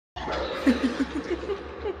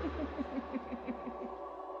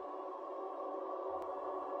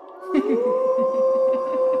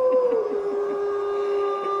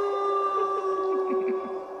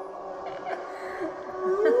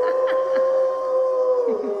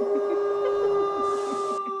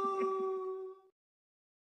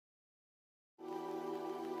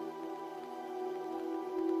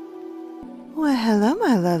Well, hello,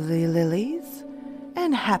 my lovely lilies,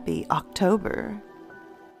 and happy October.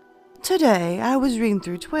 Today, I was reading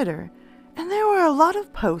through Twitter, and there were a lot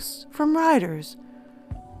of posts from writers.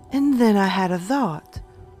 And then I had a thought.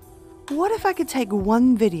 What if I could take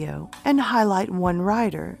one video and highlight one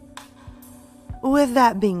writer? With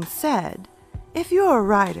that being said, if you're a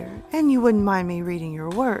writer and you wouldn't mind me reading your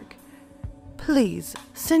work, please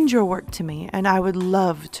send your work to me and I would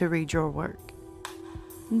love to read your work.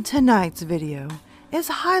 Tonight's video is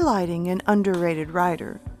highlighting an underrated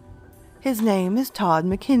writer. His name is Todd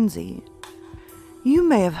McKenzie. You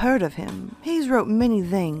may have heard of him. He's wrote many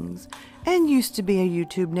things and used to be a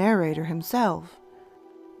YouTube narrator himself.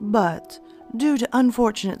 But due to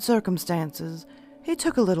unfortunate circumstances, he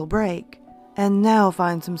took a little break and now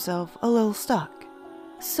finds himself a little stuck.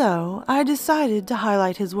 So I decided to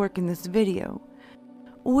highlight his work in this video,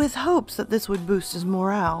 with hopes that this would boost his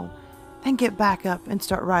morale and get back up and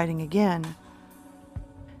start writing again.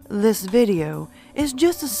 This video is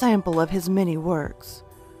just a sample of his many works,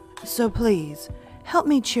 so please help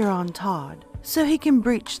me cheer on Todd so he can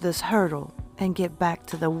breach this hurdle and get back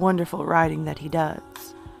to the wonderful writing that he does.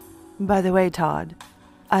 By the way, Todd,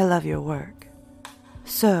 I love your work.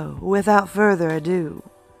 So, without further ado,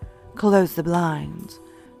 close the blinds,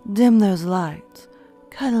 dim those lights,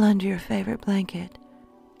 cuddle under your favorite blanket,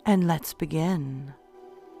 and let's begin.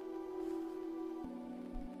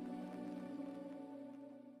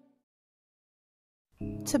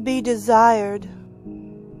 To be desired.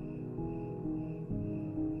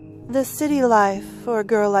 The city life for a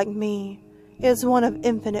girl like me is one of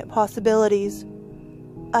infinite possibilities.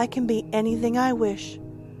 I can be anything I wish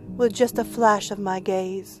with just a flash of my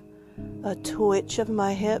gaze, a twitch of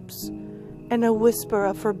my hips, and a whisper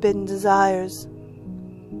of forbidden desires.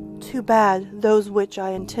 Too bad those which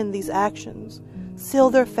I intend these actions seal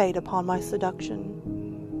their fate upon my seduction.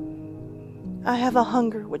 I have a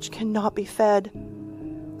hunger which cannot be fed,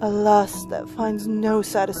 a lust that finds no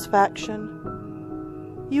satisfaction.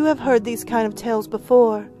 You have heard these kind of tales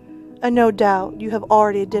before, and no doubt you have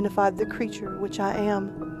already identified the creature which I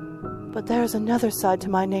am. But there is another side to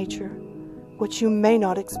my nature, which you may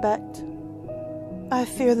not expect. I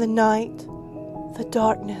fear the night, the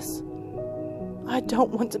darkness. I don't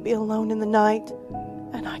want to be alone in the night,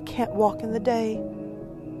 and I can't walk in the day.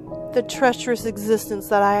 The treacherous existence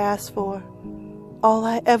that I asked for, all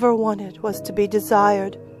I ever wanted was to be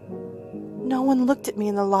desired. No one looked at me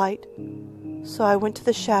in the light, so I went to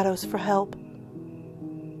the shadows for help.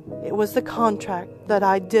 It was the contract that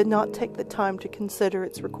I did not take the time to consider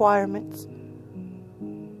its requirements.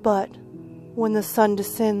 But when the sun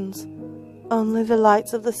descends, only the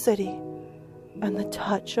lights of the city and the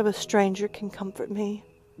touch of a stranger can comfort me.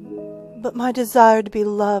 But my desire to be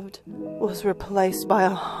loved was replaced by a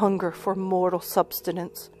hunger for mortal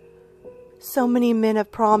subsistence. So many men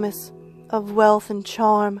of promise, of wealth and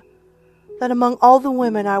charm, that among all the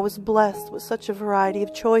women I was blessed with such a variety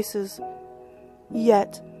of choices.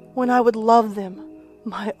 Yet, when I would love them,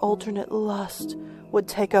 my alternate lust would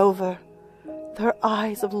take over. Their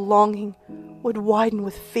eyes of longing would widen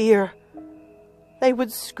with fear. They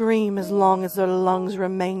would scream as long as their lungs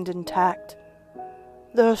remained intact.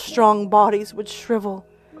 Their strong bodies would shrivel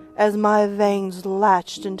as my veins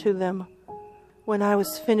latched into them. When I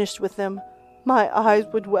was finished with them, my eyes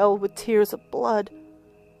would well with tears of blood,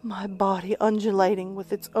 my body undulating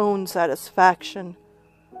with its own satisfaction.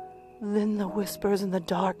 Then the whispers in the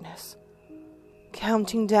darkness,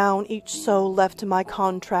 counting down each soul left to my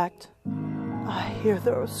contract. I hear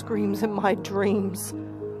their screams in my dreams,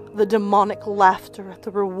 the demonic laughter at the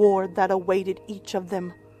reward that awaited each of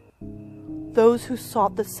them. Those who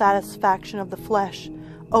sought the satisfaction of the flesh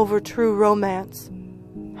over true romance,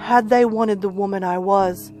 had they wanted the woman I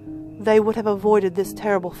was, they would have avoided this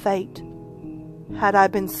terrible fate. Had I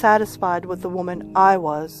been satisfied with the woman I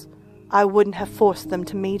was, I wouldn't have forced them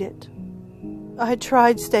to meet it. I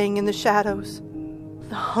tried staying in the shadows.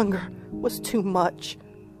 The hunger was too much.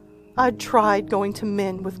 I tried going to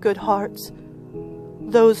men with good hearts,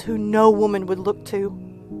 those who no woman would look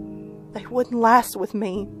to. They wouldn't last with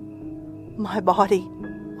me. My body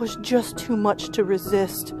was just too much to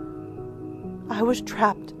resist. I was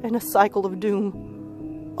trapped in a cycle of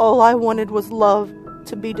doom. All I wanted was love,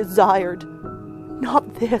 to be desired.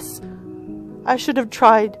 Not this. I should have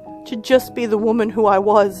tried to just be the woman who I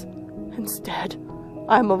was. Instead,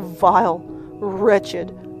 I am a vile,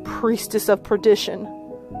 wretched priestess of perdition.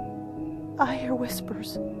 I hear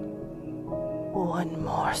whispers. One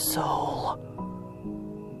more soul.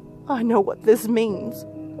 I know what this means.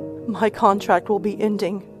 My contract will be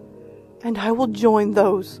ending, and I will join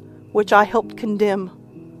those which I helped condemn.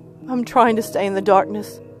 I'm trying to stay in the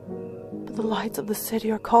darkness, but the lights of the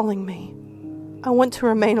city are calling me. I want to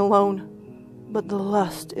remain alone, but the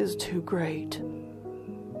lust is too great.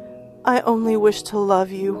 I only wish to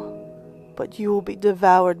love you, but you will be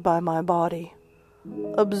devoured by my body,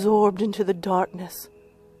 absorbed into the darkness,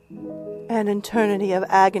 an eternity of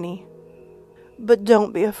agony. But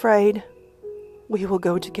don't be afraid. We will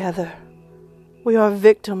go together. We are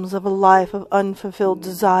victims of a life of unfulfilled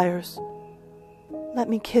desires. Let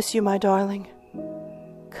me kiss you, my darling.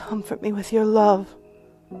 Comfort me with your love.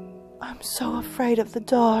 I'm so afraid of the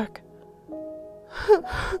dark.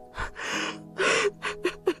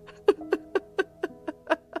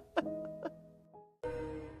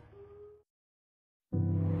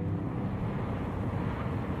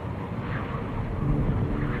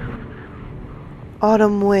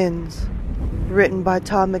 Autumn Winds, written by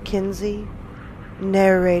Todd McKenzie,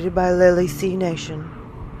 narrated by Lilies Nation.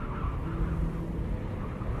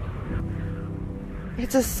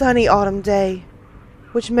 It's a sunny autumn day,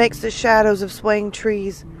 which makes the shadows of swaying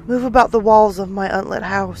trees move about the walls of my unlit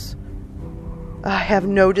house. I have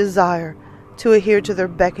no desire to adhere to their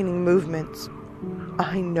beckoning movements.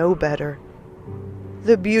 I know better.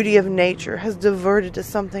 The beauty of nature has diverted to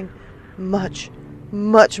something much,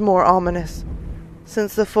 much more ominous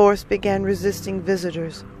since the forest began resisting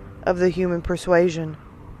visitors of the human persuasion.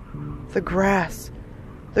 The grass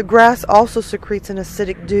also secretes an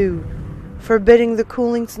acidic dew, forbidding the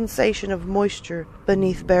cooling sensation of moisture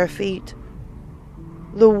beneath bare feet.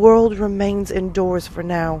 The world remains indoors for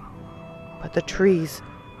now, but the trees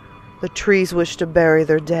wish to bury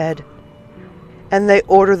their dead, and they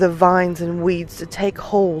order the vines and weeds to take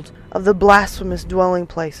hold of the blasphemous dwelling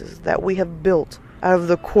places that we have built out of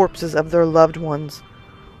the corpses of their loved ones.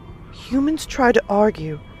 Humans try to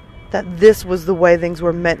argue that this was the way things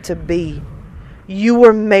were meant to be. You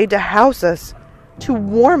were made to house us, to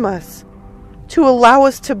warm us, to allow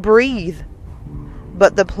us to breathe.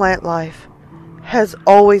 But the plant life has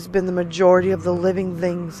always been the majority of the living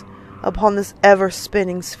things upon this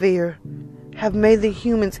ever-spinning sphere, have made the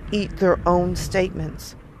humans eat their own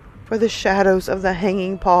statements. For the shadows of the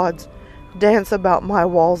hanging pods dance about my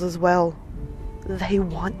walls as well. They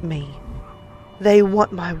want me. They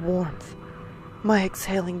want my warmth, my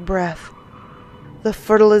exhaling breath, the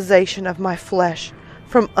fertilization of my flesh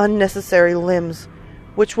from unnecessary limbs,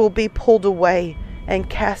 which will be pulled away and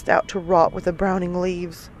cast out to rot with the browning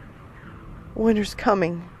leaves. Winter's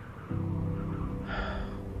coming.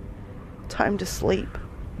 Time to sleep.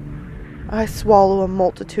 I swallow a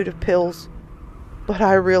multitude of pills, but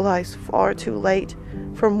I realize far too late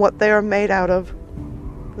from what they are made out of.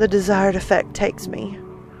 The desired effect takes me.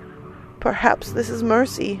 Perhaps this is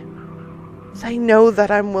mercy. They know that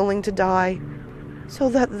I'm willing to die, so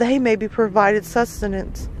that they may be provided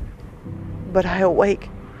sustenance. But I awake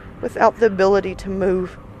without the ability to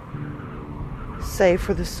move, save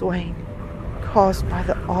for the swaying caused by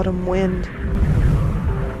the autumn wind.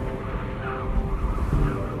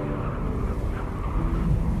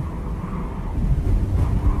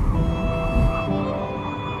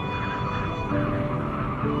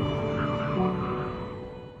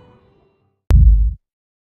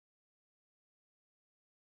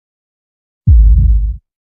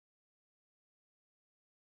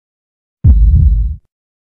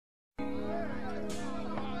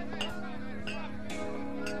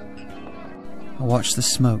 I watched the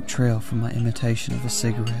smoke trail from my imitation of a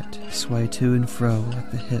cigarette, sway to and fro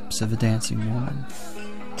like the hips of a dancing woman.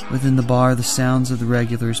 Within the bar, the sounds of the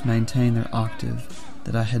regulars maintained their octave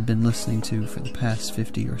that I had been listening to for the past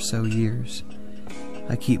 50 or so years.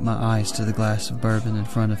 I keep my eyes to the glass of bourbon in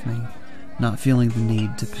front of me, not feeling the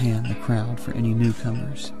need to pan the crowd for any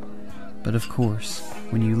newcomers. But of course,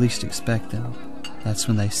 when you least expect them, that's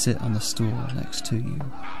when they sit on the stool next to you.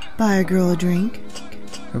 Buy a girl a drink?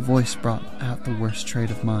 Her voice brought out the worst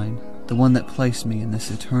trait of mine, the one that placed me in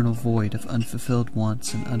this eternal void of unfulfilled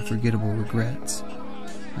wants and unforgettable regrets.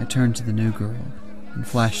 I turned to the new girl and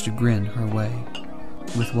flashed a grin her way.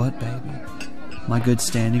 With what, baby? My good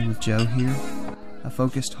standing with Joe here? I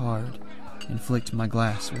focused hard and flicked my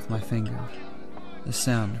glass with my finger. The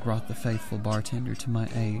sound brought the faithful bartender to my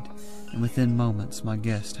aid, and within moments my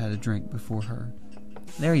guest had a drink before her.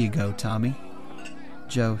 "There you go, Tommy,"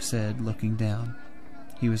 Joe said, looking down.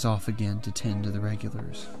 He was off again to tend to the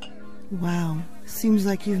regulars. Wow, seems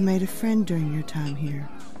like you've made a friend during your time here.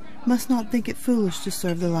 Must not think it foolish to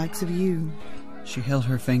serve the likes of you. She held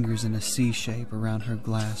her fingers in a C shape around her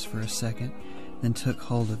glass for a second, then took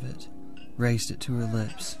hold of it, raised it to her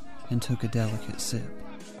lips, and took a delicate sip.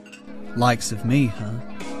 Likes of me, huh?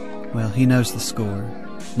 Well, he knows the score,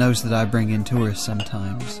 knows that I bring in tourists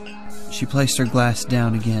sometimes. She placed her glass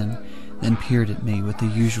down again, then peered at me with the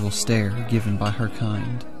usual stare given by her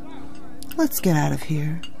kind. Let's get out of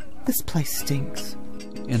here. This place stinks.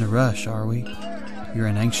 In a rush, are we? You're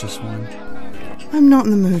an anxious one. I'm not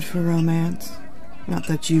in the mood for romance. Not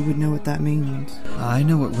that you would know what that means. I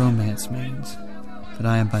know what romance means, but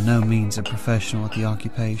I am by no means a professional at the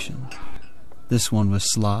occupation. This one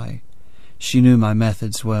was sly. She knew my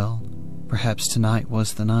methods well. Perhaps tonight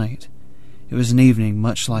was the night. It was an evening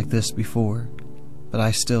much like this before, but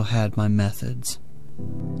I still had my methods.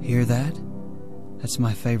 Hear that? That's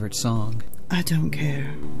my favorite song. I don't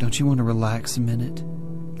care. Don't you want to relax a minute?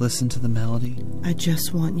 Listen to the melody? I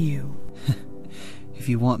just want you. If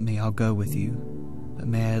you want me, I'll go with you. But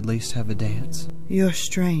may I at least have a dance? You're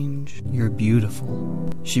strange. You're beautiful.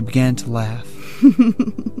 She began to laugh.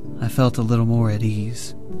 I felt a little more at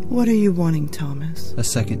ease. What are you wanting, Thomas? A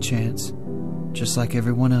second chance. Just like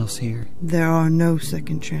everyone else here. There are no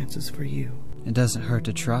second chances for you. It doesn't hurt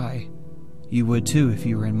to try. You would too if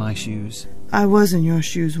you were in my shoes. I was in your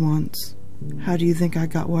shoes once. How do you think I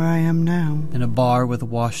got where I am now? In a bar with a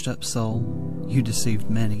washed-up soul, you deceived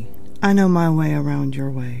many. I know my way around your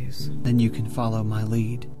ways. Then you can follow my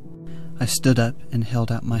lead. I stood up and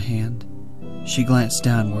held out my hand. She glanced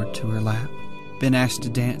downward to her lap. Been asked to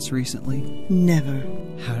dance recently? Never.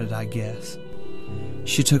 How did I guess?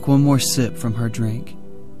 She took one more sip from her drink,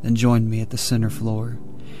 then joined me at the center floor.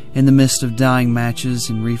 In the midst of dying matches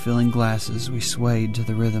and refilling glasses, we swayed to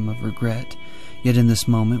the rhythm of regret, yet in this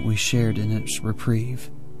moment we shared in its reprieve.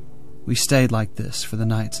 We stayed like this for the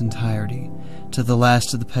night's entirety, till the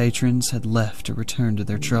last of the patrons had left to return to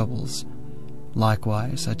their troubles.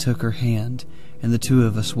 Likewise, I took her hand, and the two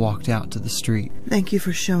of us walked out to the street. Thank you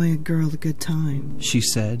for showing a girl a good time, she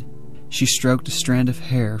said. She stroked a strand of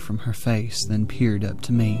hair from her face, then peered up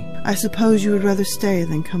to me. I suppose you would rather stay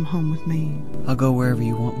than come home with me. I'll go wherever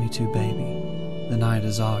you want me to, baby. The night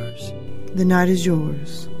is ours. The night is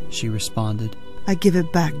yours, she responded. I give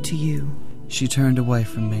it back to you. She turned away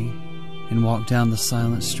from me and walked down the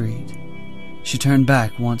silent street. She turned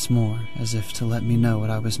back once more, as if to let me know what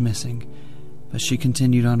I was missing, but she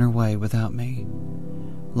continued on her way without me.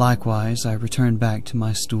 Likewise, I returned back to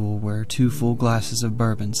my stool where 2 full glasses of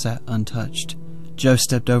bourbon sat untouched. Joe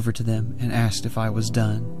stepped over to them and asked if I was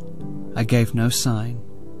done. I gave no sign,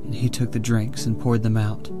 and he took the drinks and poured them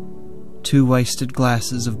out. 2 wasted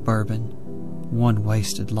glasses of bourbon, 1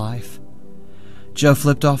 wasted life. Joe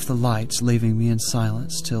flipped off the lights, leaving me in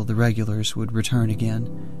silence till the regulars would return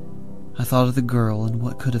again. I thought of the girl and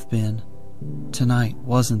what could have been. Tonight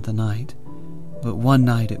wasn't the night, but one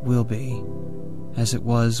night it will be, as it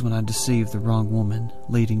was when I deceived the wrong woman,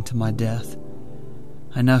 leading to my death.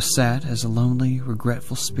 I now sat as a lonely,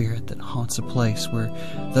 regretful spirit that haunts a place where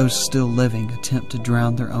those still living attempt to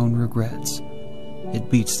drown their own regrets.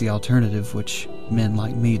 It beats the alternative which men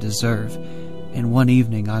like me deserve, and one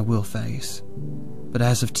evening I will face. But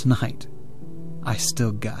as of tonight, I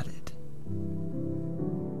still got it.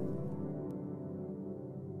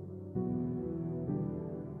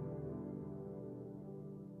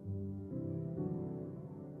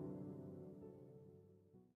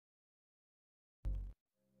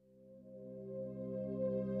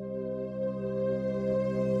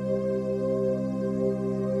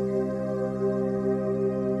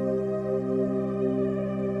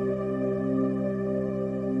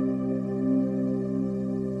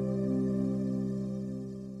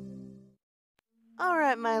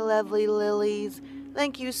 Alright, my lovely lilies,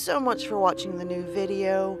 thank you so much for watching the new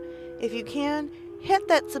video. If you can, hit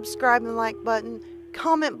that subscribe and like button,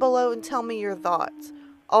 comment below and tell me your thoughts.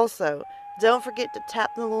 Also, don't forget to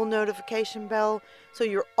tap the little notification bell so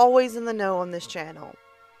you're always in the know on this channel.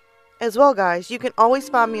 As well, guys, you can always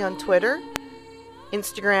find me on Twitter,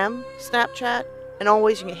 Instagram, Snapchat, and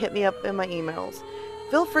always you can hit me up in my emails.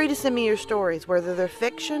 Feel free to send me your stories, whether they're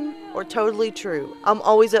fiction or totally true. I'm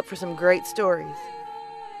always up for some great stories.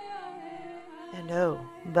 And oh,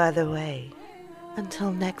 by the way,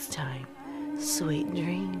 until next time, sweet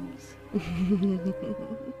dreams.